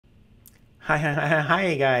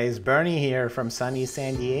Hi guys, Bernie here from sunny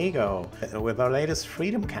San Diego with our latest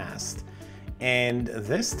Freedom Cast. And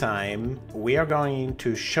this time we are going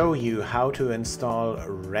to show you how to install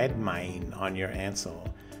Redmine on your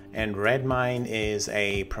Antsle. And Redmine is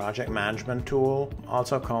a project management tool,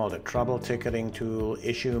 also called a trouble ticketing tool,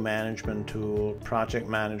 issue management tool, project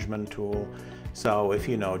management tool. So if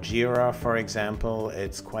you know Jira, for example,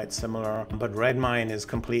 it's quite similar, but Redmine is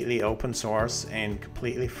completely open source and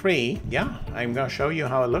completely free. Yeah, I'm going to show you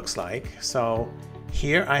how it looks like. So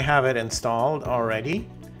here I have it installed already,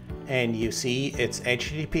 and you see it's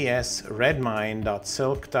https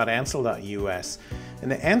redmine.silk.antsle.us. And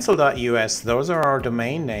the antsle.us, those are our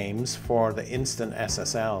domain names for the instant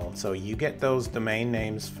SSL. So you get those domain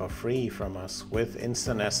names for free from us with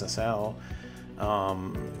instant SSL.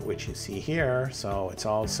 Which you see here, so it's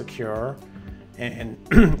all secure, and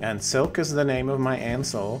and Silk is the name of my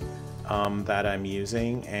Antsle that I'm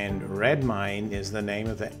using, and Redmine is the name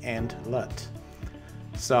of the Antlet.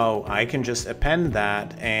 So I can just append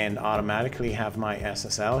that and automatically have my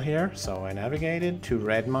SSL here. So I navigated to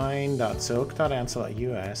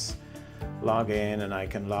redmine.silk.antsle.us, log in, and I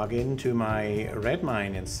can log into my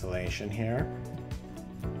Redmine installation here,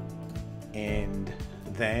 and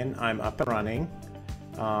then I'm up and running.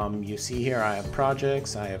 You see here I have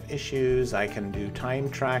projects, I have issues, I can do time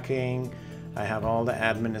tracking, I have all the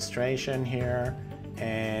administration here,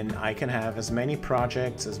 and I can have as many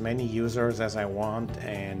projects, as many users as I want,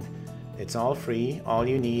 and it's all free. All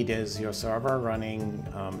you need is your server running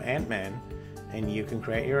Antman, and you can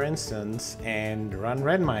create your instance and run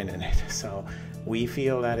Redmine in it. So we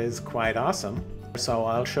feel that is quite awesome. So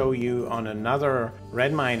I'll show you on another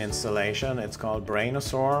Redmine installation. It's called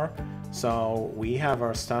Brainosaur. So we have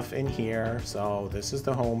our stuff in here. So this is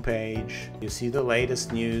the home page. You see the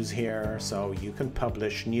latest news here. So you can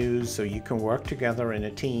publish news, so you can work together in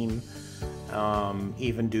a team,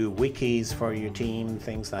 even do wikis for your team,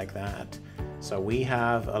 things like that. So we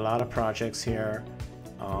have a lot of projects here.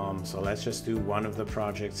 So let's just do one of the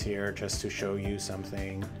projects here just to show you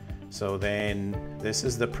something. So then this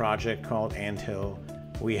is the project called Anthill.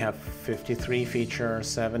 We have 53 features,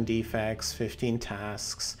 7 defects, 15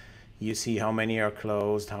 tasks. You see how many are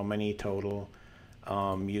closed, how many total.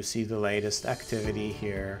 You see the latest activity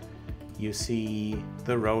here. You see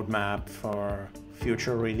the roadmap for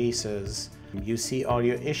future releases. You see all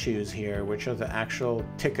your issues here, which are the actual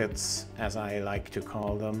tickets, as I like to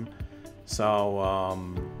call them. So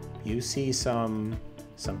you see some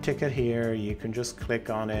ticket here. You can just click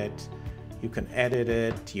on it, you can edit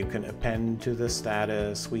it, you can append to the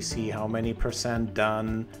status. We see how many %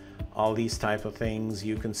 done, all these type of things.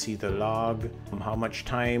 You can see the log, how much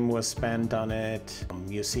time was spent on it.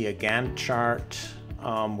 You see a Gantt chart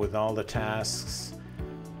with all the tasks,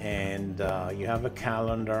 and you have a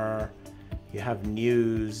calendar, you have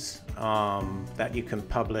news that you can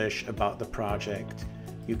publish about the project.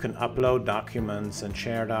 You can upload documents and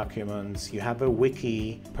share documents. You have a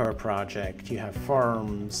wiki per project. You have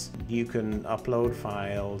forms. You can upload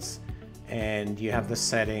files, and you have the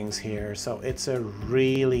settings here. So it's a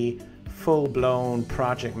really full-blown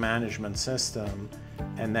project management system,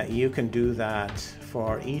 and that you can do that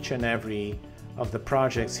for each and every of the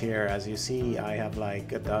projects here. As you see, I have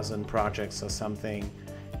like a dozen projects or something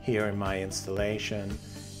here in my installation.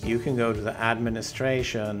 You can go to the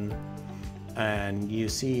administration, and you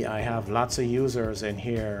see I have lots of users in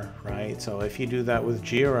here, right? So if you do that with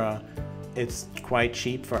Jira, it's quite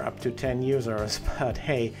cheap for up to 10 users, but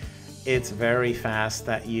hey, it's very fast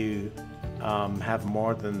that you have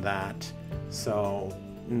more than that. So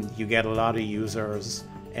you get a lot of users,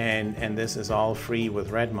 and this is all free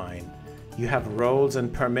with Redmine. You have roles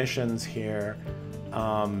and permissions here.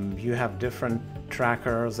 You have different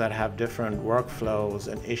trackers that have different workflows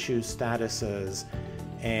and issue statuses.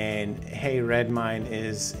 And hey, Redmine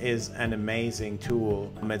is an amazing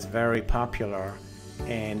tool. It's very popular,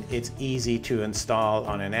 and it's easy to install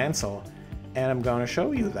on an Antsle, and I'm going to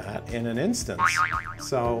show you that in an instance.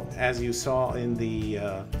 So as you saw in the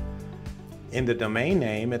domain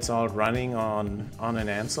name, it's all running on an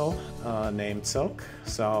Antsle named Silk.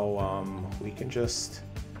 So we can just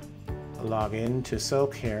log in to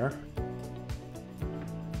Silk here.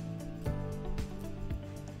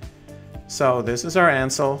 So this is our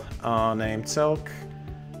Antsle named Silk.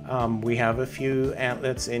 We have a few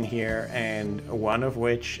antlets in here, and one of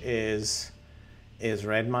which is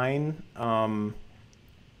Redmine.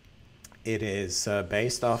 It is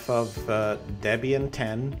based off of Debian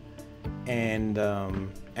 10, and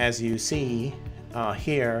as you see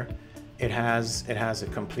here, it has a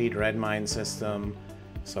complete Redmine system.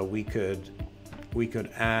 So we could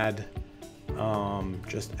add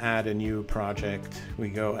just add a new project. We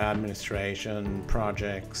go administration,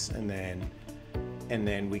 projects, and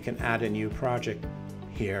then we can add a new project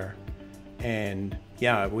here. And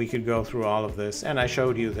yeah, we could go through all of this, and I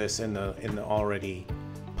showed you this in the already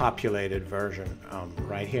populated version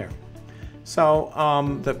right here. So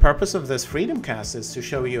the purpose of this FreedomCast is to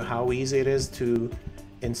show you how easy it is to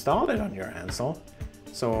install it on your Antsle.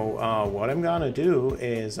 So what I'm gonna do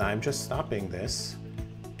is I'm just stopping this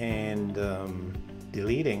and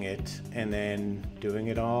deleting it and then doing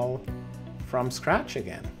it all from scratch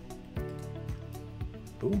again.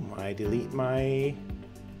 Boom, I delete my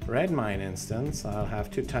Redmine instance. I'll have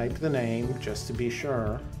to type the name just to be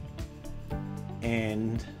sure,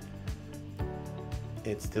 and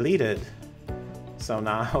it's deleted. So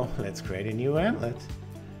now let's create a new antlet.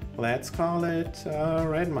 Let's call it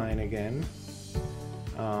Redmine again.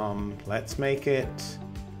 Let's make it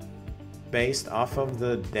based off of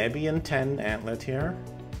the Debian 10 antlet here.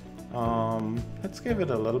 Let's give it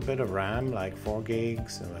a little bit of RAM, like 4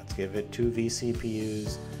 gigs, and let's give it 2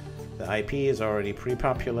 vCPUs. The IP is already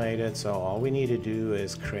pre-populated, so all we need to do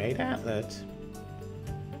is create antlet,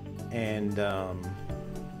 and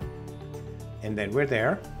then we're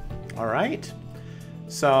there. All right.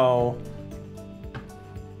 So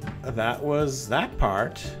that was that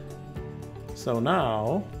part. So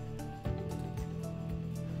now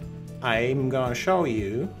I'm gonna show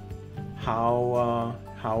you how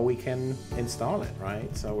we can install it,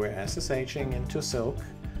 right? So we're SSHing into Silk,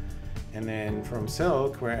 and then from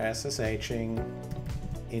Silk we're SSHing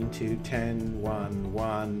into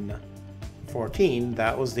 10.1.1.14.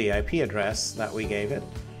 That was the IP address that we gave it.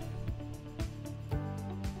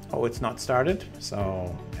 Oh, it's not started,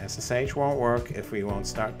 so SSH won't work if we won't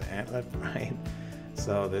start the antlet, right?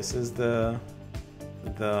 So this is the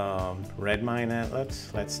Redmine antlet.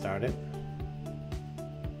 Let's start it.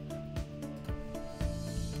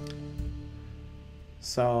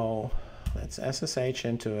 So let's SSH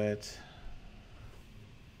into it.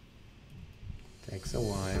 Takes a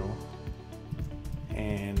while.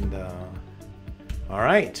 And all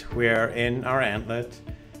right, we're in our antlet.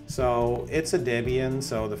 So it's a Debian,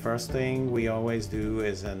 so the first thing we always do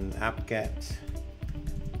is an apt-get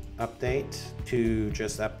update to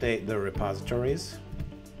just update the repositories.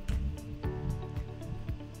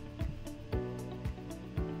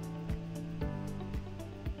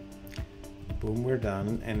 Boom, we're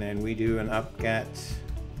done. And then we do an apt-get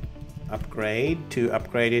upgrade to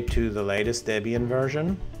upgrade it to the latest Debian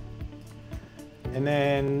version. And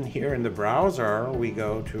then here in the browser, we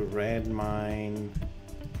go to redmine.org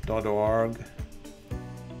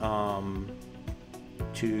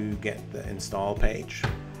to get the install page.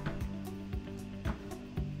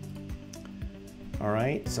 All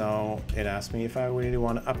right, so it asked me if I really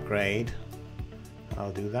want to upgrade.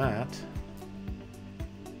 I'll do that.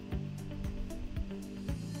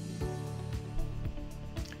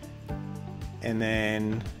 And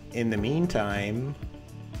then in the meantime,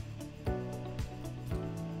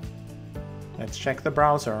 let's check the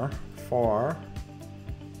browser for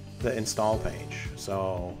the install page.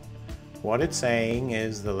 So what it's saying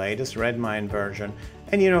is the latest Redmine version.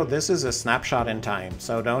 And you know, this is a snapshot in time,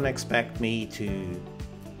 so don't expect me to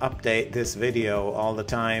update this video all the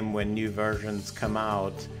time when new versions come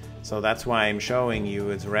out. So that's why I'm showing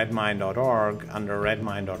you it's redmine.org. Under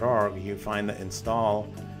redmine.org, you find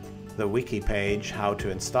the wiki page, how to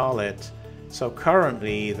install it. So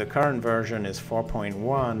currently, the current version is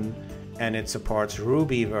 4.1, and it supports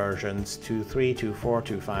Ruby versions 2.3, 2.4,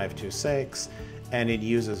 2.5, 2.6, and it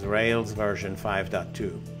uses Rails version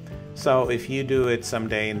 5.2. So if you do it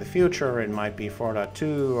someday in the future, it might be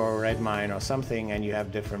 4.2 or Redmine or something, and you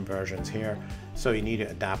have different versions here. So you need to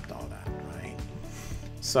adapt all that, right?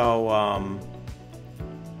 So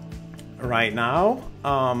right now,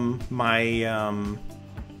 my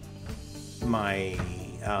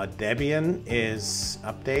Debian is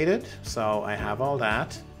updated, so I have all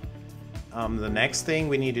that. The next thing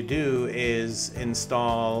we need to do is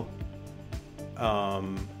install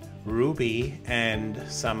Ruby and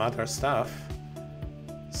some other stuff.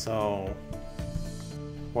 So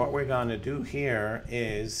what we're going to do here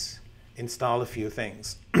is install a few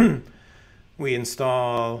things. We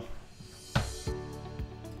install,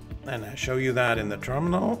 and I show you that in the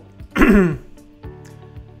terminal.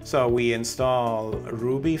 So we install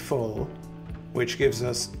Ruby full, which gives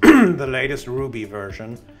us the latest Ruby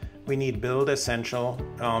version. We need build essential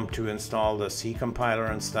to install the C compiler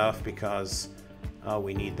and stuff, because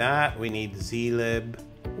we need that. We need zlib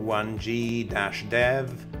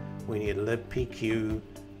 1g-dev. We need libpq.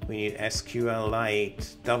 We need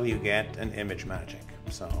SQLite, wget, and ImageMagick.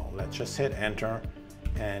 So let's just hit enter,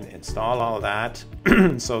 and install all of that.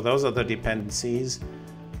 So those are the dependencies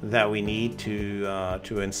that we need to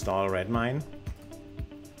install Redmine.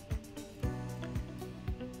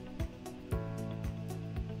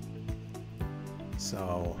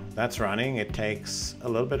 So that's running. It takes a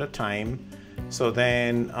little bit of time. So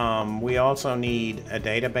then we also need a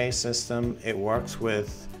database system. It works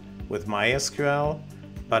with MySQL,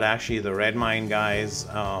 but actually the Redmine guys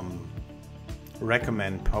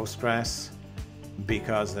recommend Postgres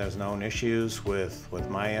because there's known issues with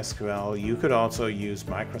MySQL. You could also use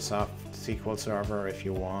Microsoft SQL Server if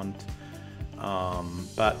you want.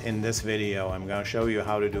 But in this video, I'm going to show you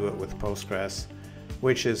how to do it with Postgres,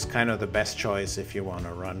 which is kind of the best choice if you want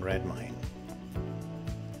to run Redmine.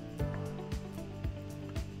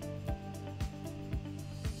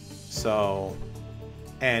 So,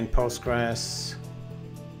 and Postgres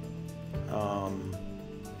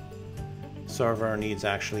server needs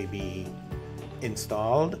actually be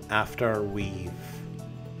installed after we've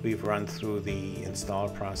run through the install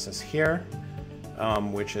process here,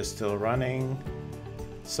 which is still running.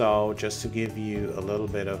 So just to give you a little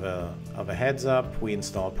bit of a heads up, we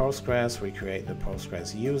install Postgres, we create the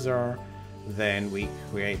Postgres user, then we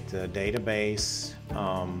create the database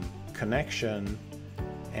connection,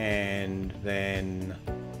 and then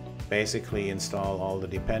basically install all the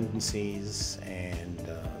dependencies, and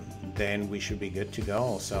then we should be good to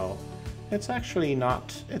go. So it's actually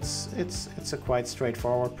not, it's a quite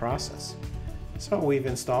straightforward process. So we've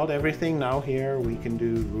installed everything. Now here we can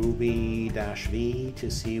do ruby-v to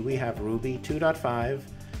see we have Ruby 2.5.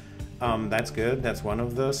 That's good. That's one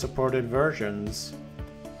of the supported versions.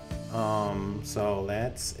 So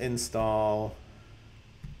let's install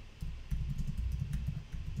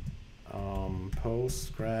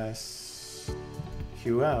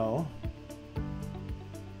PostgreSQL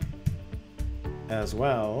as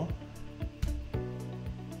well,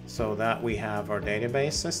 so that we have our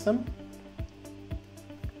database system.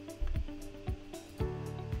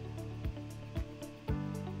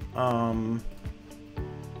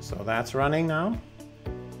 So that's running now.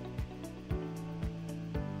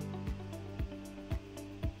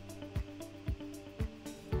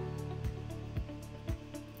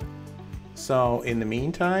 So in the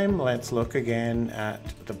meantime, let's look again at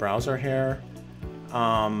the browser here.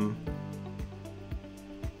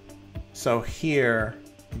 So here,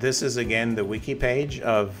 this is again the wiki page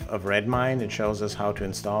of Redmine. It shows us how to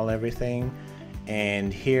install everything.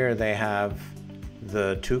 And here they have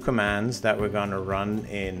the two commands that we're going to run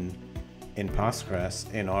in Postgres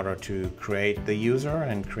in order to create the user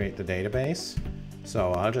and create the database.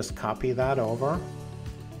 So I'll just copy that over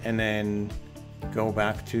and then go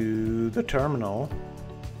back to the terminal.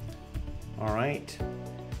 All right.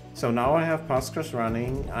 So now I have Postgres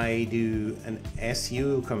running. I do an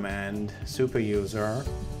su command, super user,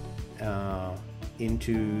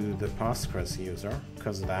 into the Postgres user,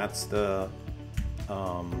 because that's the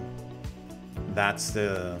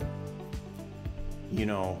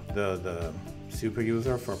super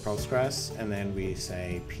user for Postgres. And then we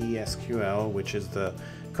say psql, which is the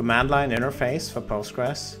command line interface for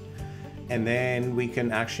Postgres. And then we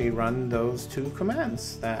can actually run those two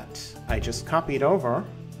commands that I just copied over.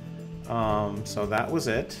 So that was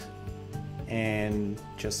it. And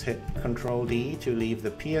just hit Control D to leave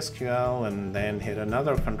the PSQL, and then hit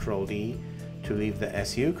another Control D to leave the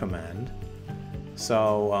SU command.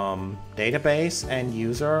 So database and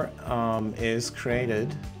user is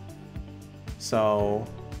created. So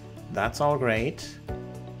that's all great.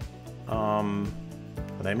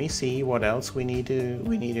 Let me see what else we need to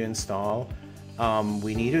install.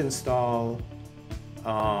 We need to install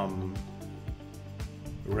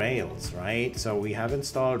Rails, right? So we have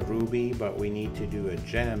installed Ruby, but we need to do a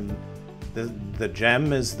gem. The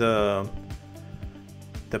gem is the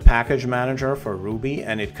package manager for Ruby,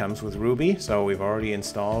 and it comes with Ruby. So we've already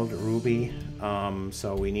installed Ruby.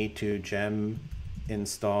 So we need to gem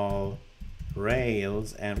install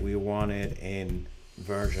Rails, and we want it in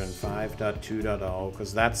version 5.2.0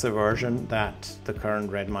 because that's the version that the current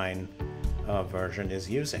Redmine version is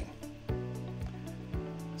using.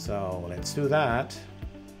 So let's do that.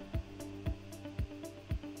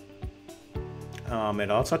 It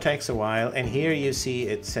also takes a while, and here you see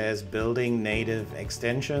it says building native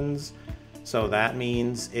extensions. So that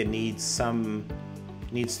means it needs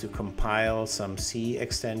to compile some C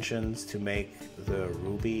extensions to make the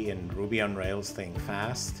Ruby and Ruby on Rails thing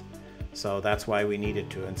fast. So that's why we needed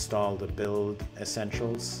to install the build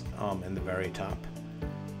essentials in the very top.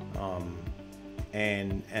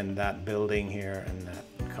 And that building here and that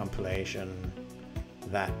compilation,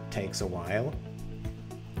 that takes a while.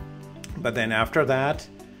 But then after that,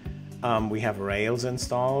 we have Rails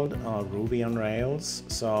installed, Ruby on Rails.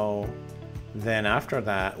 So then after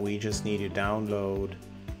that, we just need to download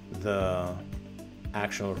the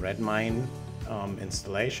actual Redmine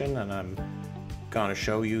installation, and I'm gonna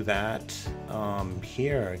show you that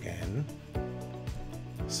here again.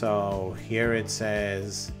 So here it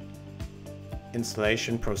says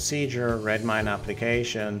installation procedure, Redmine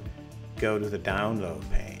application, go to the download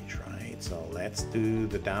page, right? So let's do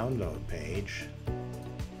the download page.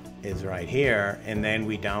 Is right here, and then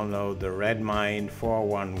we download the Redmine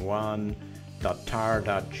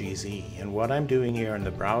 411.tar.gz. And what I'm doing here in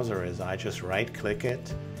the browser is I just right click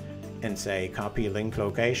it and say copy link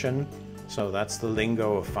location. So that's the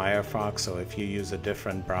lingo of Firefox. So if you use a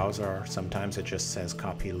different browser, sometimes it just says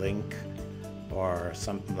copy link or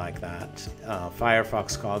something like that.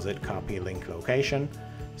 Firefox calls it copy link location.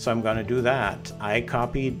 So I'm going to do that. I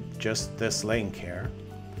copied just this link here.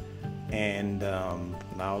 And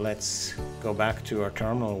now let's go back to our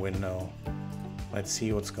terminal window. Let's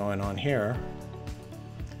see what's going on here.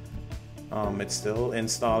 It's still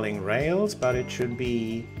installing Rails, but it should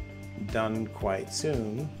be done quite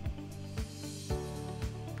soon.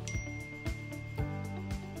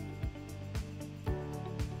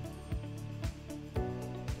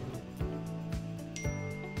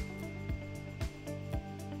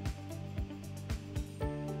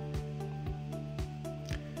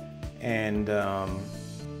 And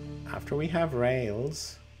after we have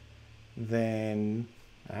Rails, then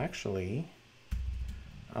actually,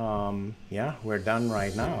 yeah, we're done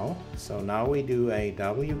right now. So now we do a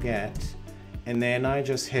wget, and then I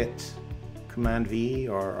just hit Command V,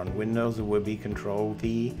 or on Windows it would be Control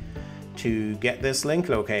V, to get this link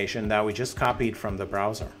location that we just copied from the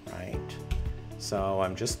browser, right? So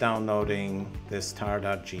I'm just downloading this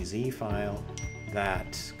tar.gz file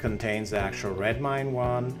that contains the actual Redmine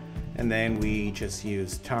one. And then we just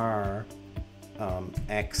use tar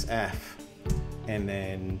xf, and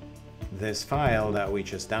then this file that we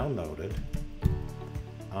just downloaded,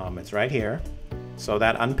 it's right here. So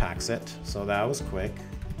that unpacks it. So that was quick.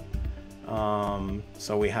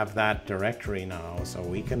 So we have that directory now. So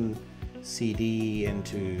we can cd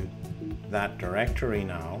into that directory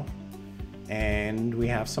now, and we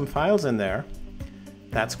have some files in there.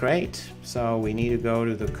 That's great. So we need to go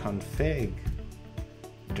to the config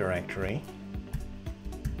directory.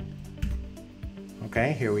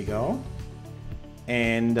 Okay, here we go.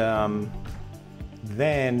 And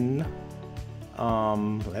then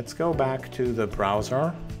let's go back to the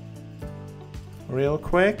browser real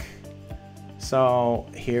quick. So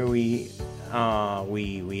here we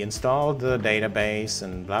installed the database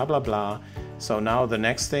and blah blah blah. So now the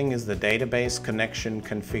next thing is the database connection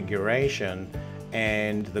configuration.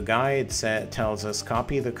 And the guide tells us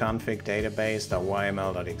copy the config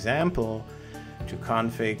database.yml.example to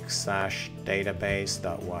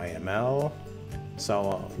config/database.yml.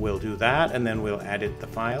 So we'll do that, and then we'll edit the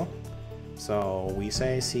file. So we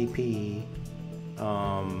say cp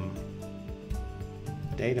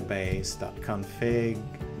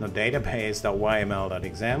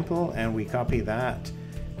database.yml.example, and we copy that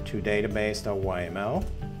to database.yml.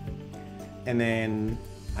 And then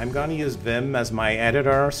I'm going to use Vim as my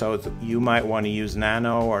editor, so you might want to use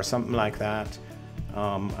Nano or something like that.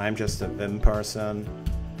 I'm just a Vim person,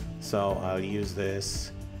 so I'll use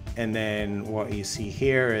this. And then what you see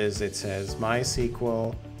here is it says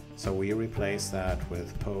MySQL, so we replace that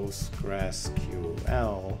with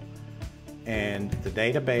PostgreSQL. And the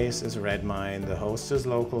database is Redmine, the host is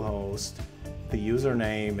localhost, the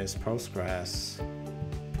username is Postgres.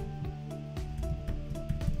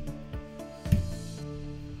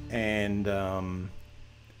 And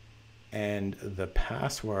the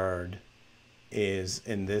password is,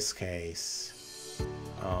 in this case,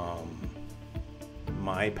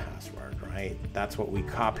 my password, right? That's what we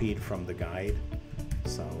copied from the guide.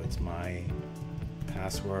 So it's my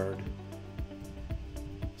password.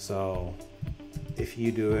 So if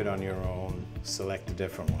you do it on your own, select a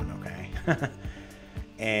different one, okay?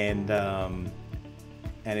 And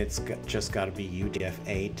it's just got to be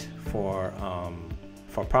UTF-8 for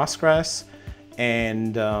Postgres.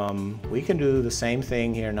 And we can do the same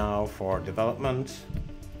thing here now for development.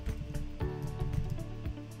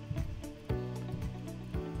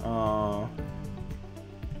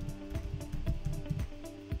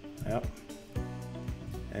 Yep.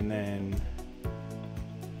 And then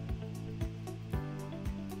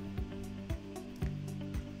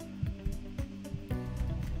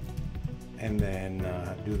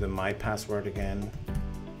do the my password again.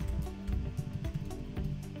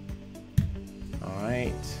 All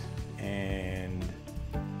right, and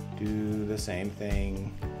do the same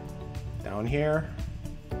thing down here.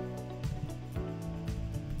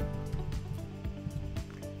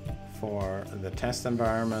 for the test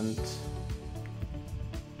environment.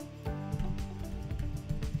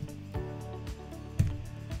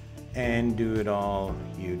 And do it all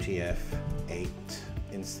UTF-8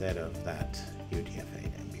 instead of that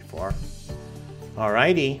UTF-8 and before.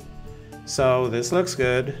 Alrighty, so this looks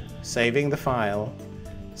good. Saving the file.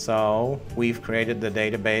 So we've created the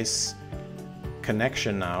database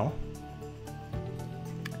connection now.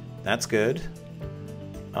 That's good.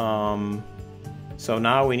 So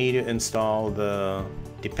now we need to install the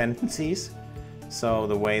dependencies. So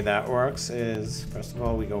the way that works is, first of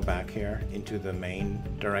all, we go back here into the main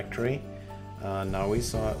directory. Now we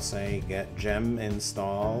say get gem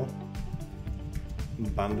install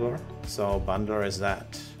bundler. So bundler is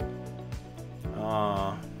that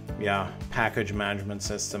package management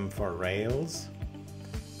system for Rails.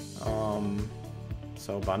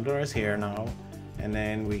 So bundler is here now, and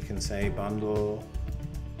then we can say bundle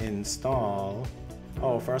install.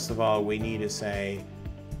 Oh, first of all, we need to say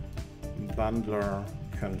bundler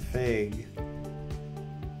config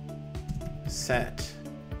set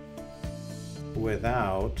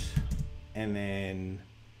without, and then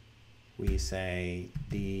we say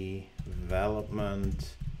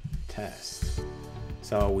development test.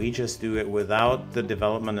 So we just do it without the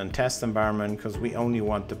development and test environment because we only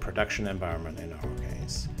want the production environment in our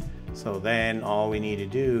case. So then all we need to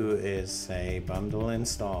do is say bundle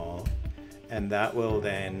install, and that will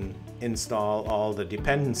then install all the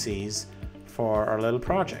dependencies for our little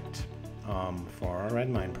project, for our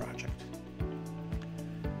Redmine project.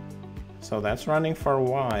 So that's running for a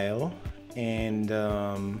while, and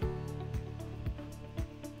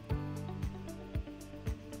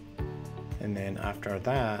then after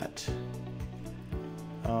that,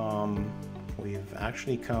 we've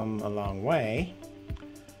actually come a long way.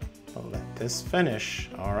 I'll let this finish.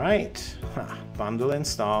 All right, bundle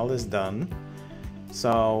install is done.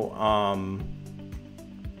 So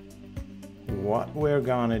what we're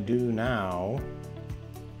gonna do now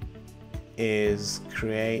is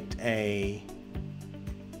create a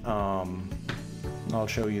I'll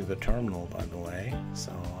show you the terminal, by the way.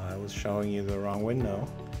 So I was showing you the wrong window.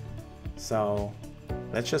 So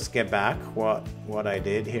let's just get back what I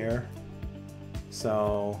did here.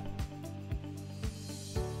 So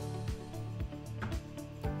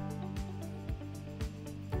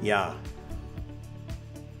yeah,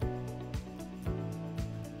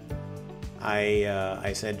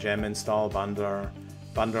 I said gem install bundler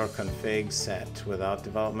config set without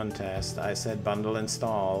development test. I said bundle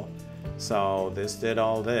install, so this did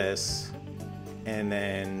all this, and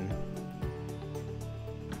then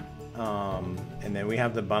we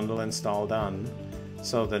have the bundle install done.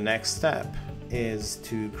 So the next step is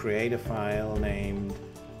to create a file named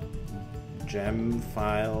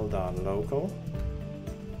gemfile.local,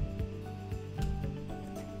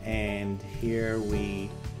 and here we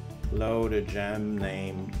load a gem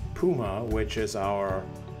named Puma, which is our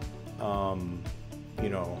a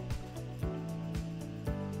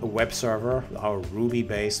web server, our Ruby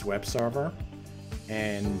based web server,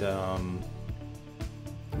 and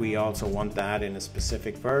we also want that in a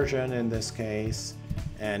specific version in this case,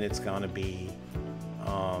 and it's gonna be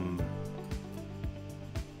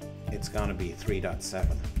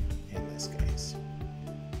 3.7 in this case.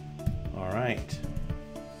 All right.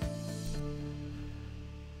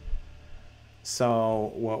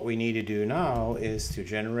 So what we need to do now is to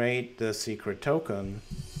generate the secret token.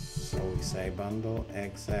 So we say bundle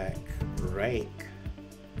exec rake,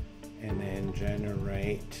 and then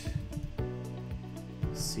generate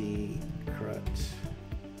secret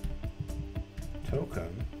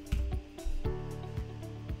token.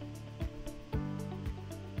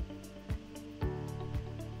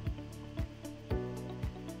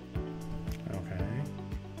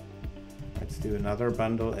 Do another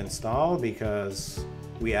bundle install because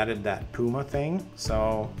we added that Puma thing,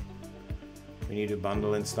 so we need to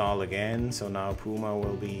bundle install again. So now Puma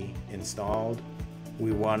will be installed.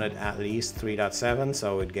 We wanted at least 3.7,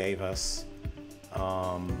 so it gave us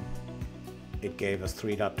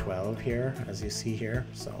 3.12 here, as you see here.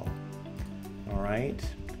 So all right,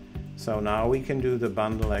 so now we can do the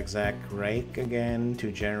bundle exec rake again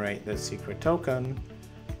to generate the secret token.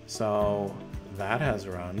 So that has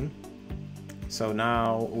run. So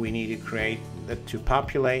now we need to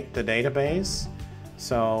populate the database.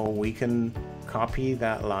 So we can copy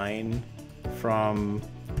that line from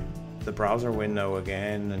the browser window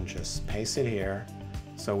again and just paste it here.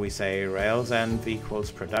 So we say Rails env equals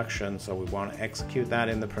production. So we want to execute that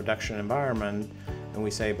in the production environment. And we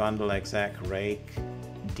say bundle exec rake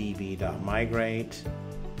db.migrate,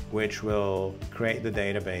 which will create the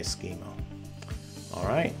database schema. All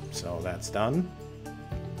right, so that's done.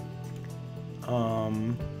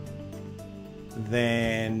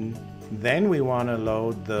 Then we want to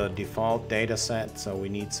load the default data set, so we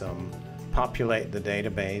need populate the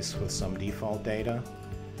database with some default data.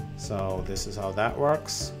 So this is how that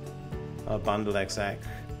works. Bundle exec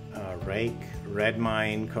rake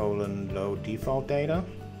redmine : load default data.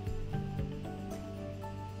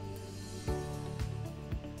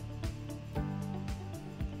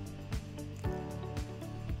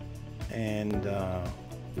 And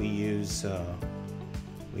we use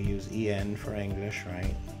EN for English,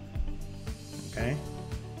 right? Okay.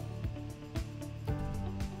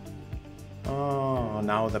 Oh,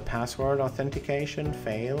 now the password authentication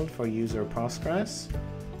failed for user Postgres.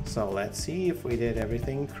 So let's see if we did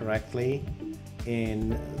everything correctly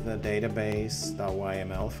in the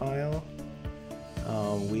database.yml file.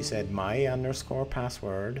 We said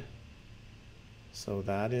my_password. So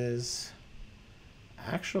that is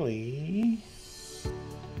actually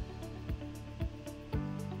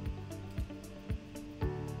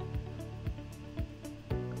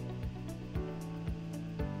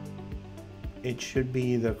it should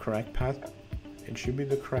be the correct password,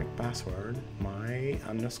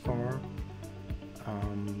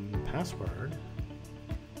 my_password.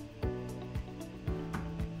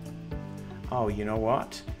 Oh, you know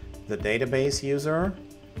what? The database user,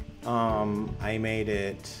 I made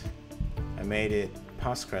it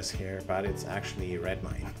Postgres here, but it's actually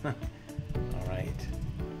Redmine. All right.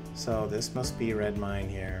 So this must be Redmine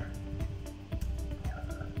here.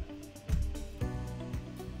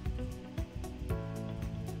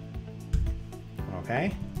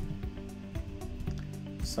 Okay.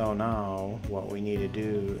 So now what we need to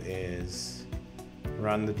do is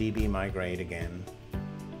run the db migrate again.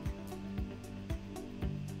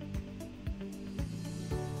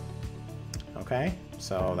 Okay,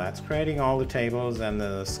 so that's creating all the tables and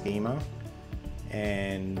the schema,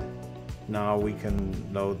 and now we can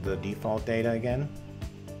load the default data again.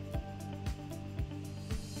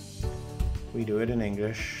 We do it in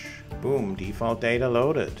English. Boom, default data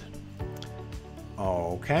loaded.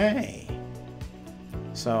 Okay,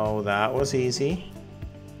 so that was easy,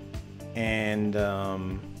 and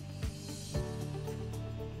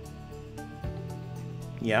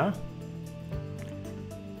yeah,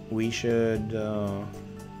 we should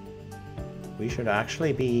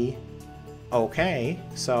actually be okay.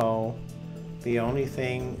 So the only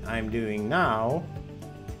thing I'm doing now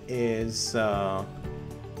is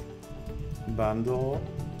bundle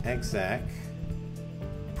exec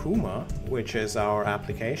Puma, which is our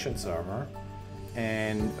application server,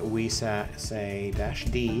 and we say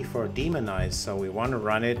 -d for demonize, so we want to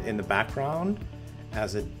run it in the background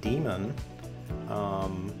as a daemon,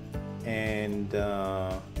 and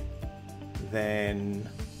then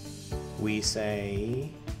we say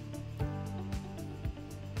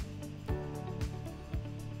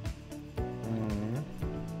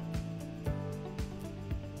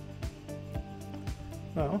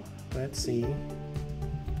well, let's see,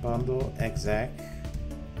 bundle exec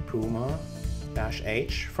Puma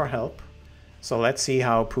 -h for help. So let's see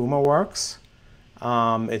how Puma works.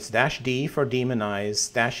 It's -d for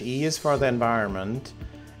demonize, -e is for the environment,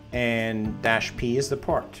 and -p is the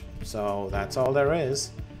port. So that's all there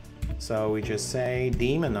is. So we just say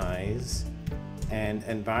demonize, and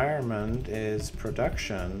environment is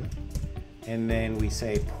production, and then we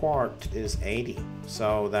say port is 80.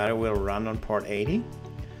 So that it will run on port 80.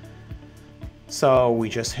 So we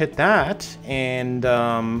just hit that, and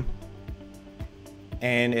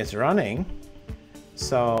it's running.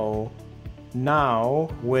 So now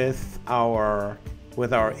with our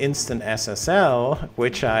instant SSL,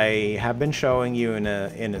 which I have been showing you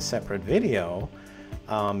in a separate video,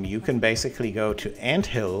 you can basically go to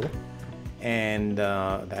Antsle, and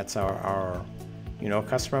that's our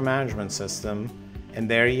customer management system, and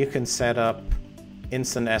there you can set up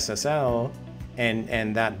instant SSL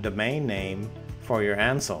and that domain name for your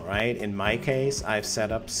Antsle, right? In my case, I've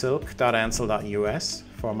set up silk.antsle.us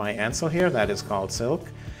for my Antsle here, that is called Silk,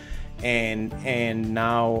 and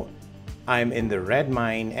now I'm in the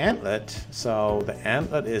Redmine antlet, so the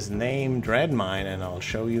antlet is named Redmine, and I'll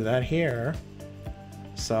show you that here.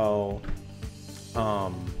 So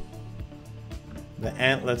the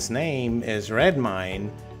antlet's name is Redmine,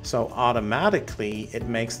 so automatically it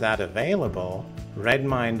makes that available,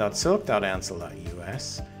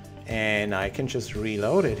 redmine.silk.antsle.us, and I can just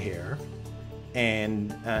reload it here,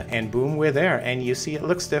 and boom, we're there. And you see it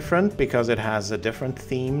looks different because it has a different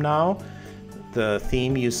theme now. The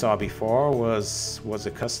theme you saw before was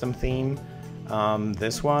a custom theme.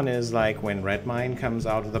 This one is like when Redmine comes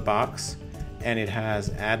out of the box, and it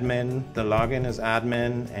has admin, the login is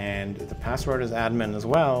admin, and the password is admin as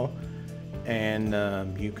well.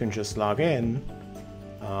 and you can just log in.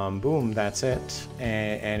 Boom, that's it,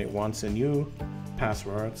 and it wants a new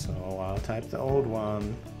password, so I'll type the old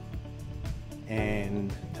one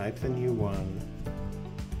and type the new one.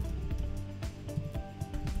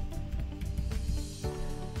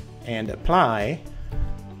 And apply.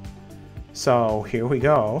 So here we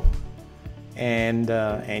go,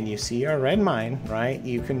 and you see your Redmine, right?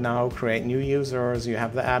 You can now create new users. You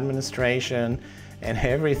have the administration and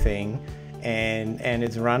everything, and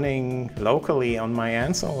it's running locally on my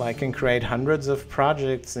Antsle. I can create hundreds of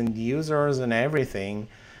projects and users and everything.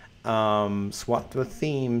 Swap the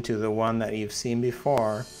theme to the one that you've seen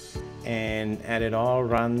before, and it all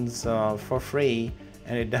runs for free.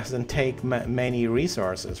 And it doesn't take many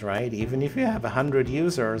resources, right? Even if you have 100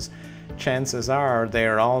 users, chances are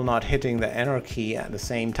they're all not hitting the enter key at the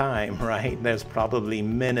same time, right? There's probably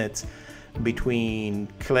minutes between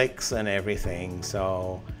clicks and everything.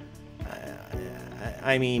 So,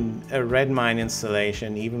 I mean, a Redmine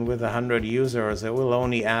installation, even with 100 users, it will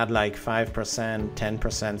only add like 5%, 10%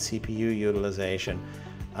 CPU utilization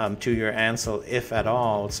to your Antsle, if at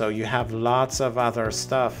all. So you have lots of other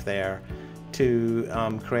stuff there to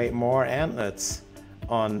create more antlets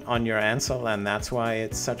on your Antsle, and that's why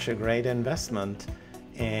it's such a great investment,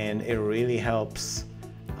 and it really helps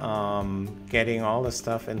getting all the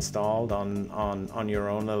stuff installed on your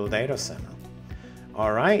own little data center.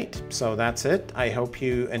 All right, so that's it. I hope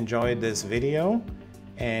you enjoyed this video,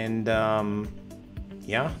 and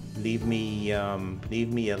yeah, leave me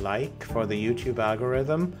a like for the YouTube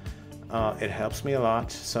algorithm. It helps me a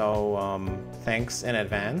lot, so thanks in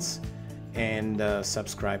advance. And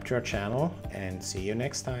subscribe to our channel, and see you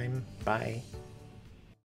next time. Bye.